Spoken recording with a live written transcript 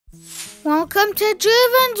Welcome to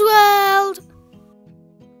Dhruvan World.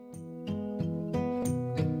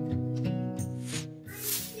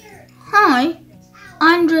 Hi,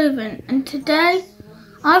 I'm Dhruvan, and today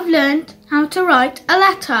I've learned how to write a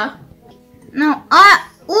letter. Now I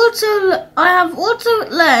have also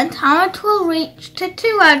learned how it will reach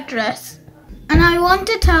to address, and I want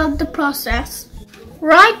to tell the process.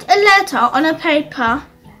 Write a letter on a paper,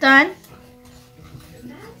 then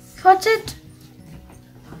put it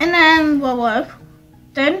in an envelope,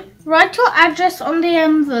 then write your address on the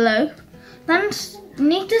envelope, then you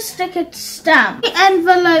need to stick a stamp. The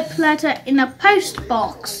envelope letter in a post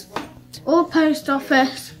box or post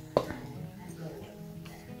office.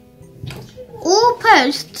 All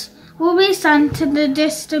posts will be sent to the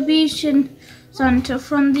distribution centre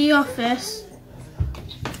from the office.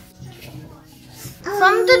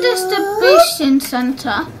 From the distribution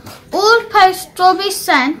centre, all posts will be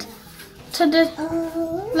sent to the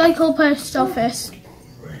local post office.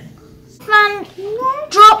 Man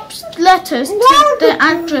drops letters to the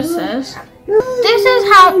addresses. This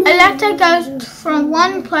is how a letter goes from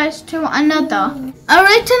one place to another. I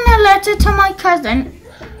written a letter to my cousin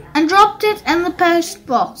and dropped it in the post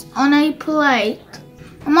box on a plate.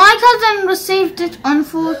 My cousin received it on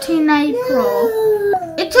 14 April.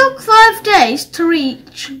 It took 5 days to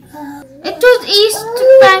reach. It was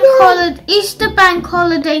Easter bank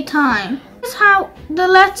holiday time. This is how the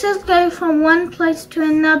letters go from one place to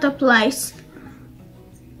another place.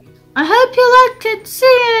 I hope you liked it. See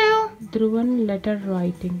you. Dhruvan letter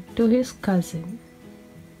writing to his cousin.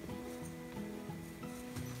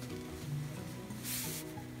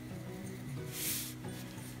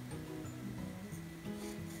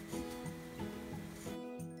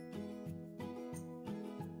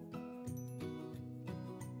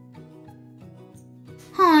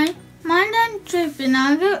 Hi, my name's Dhruvan.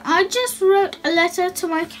 I just wrote a letter to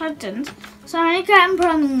my cousins, Sonika and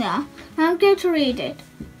Pramina. I'm going to read it.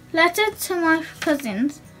 Letter to my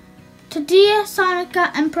cousins. To dear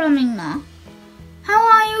Sonika and Pramina. How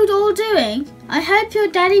are you all doing? I hope your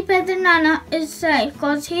daddy brother Nana is safe,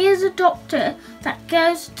 because he is a doctor that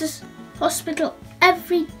goes to hospital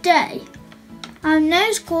every day. I'm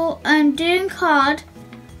no school. I'm doing hard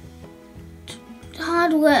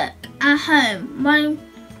work at home.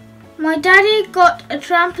 My daddy got a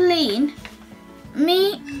trampoline.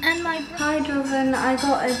 Me and my brother. Hi Dhruvan, I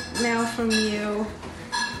got a mail from you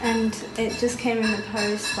and it just came in the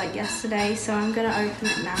post like yesterday, so I'm gonna open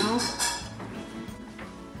it now.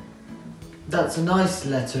 That's a nice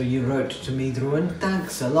letter you wrote to me, Dhruvan.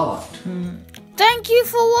 Thanks a lot. Thank you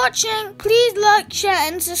for watching. Please like,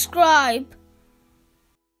 share and subscribe.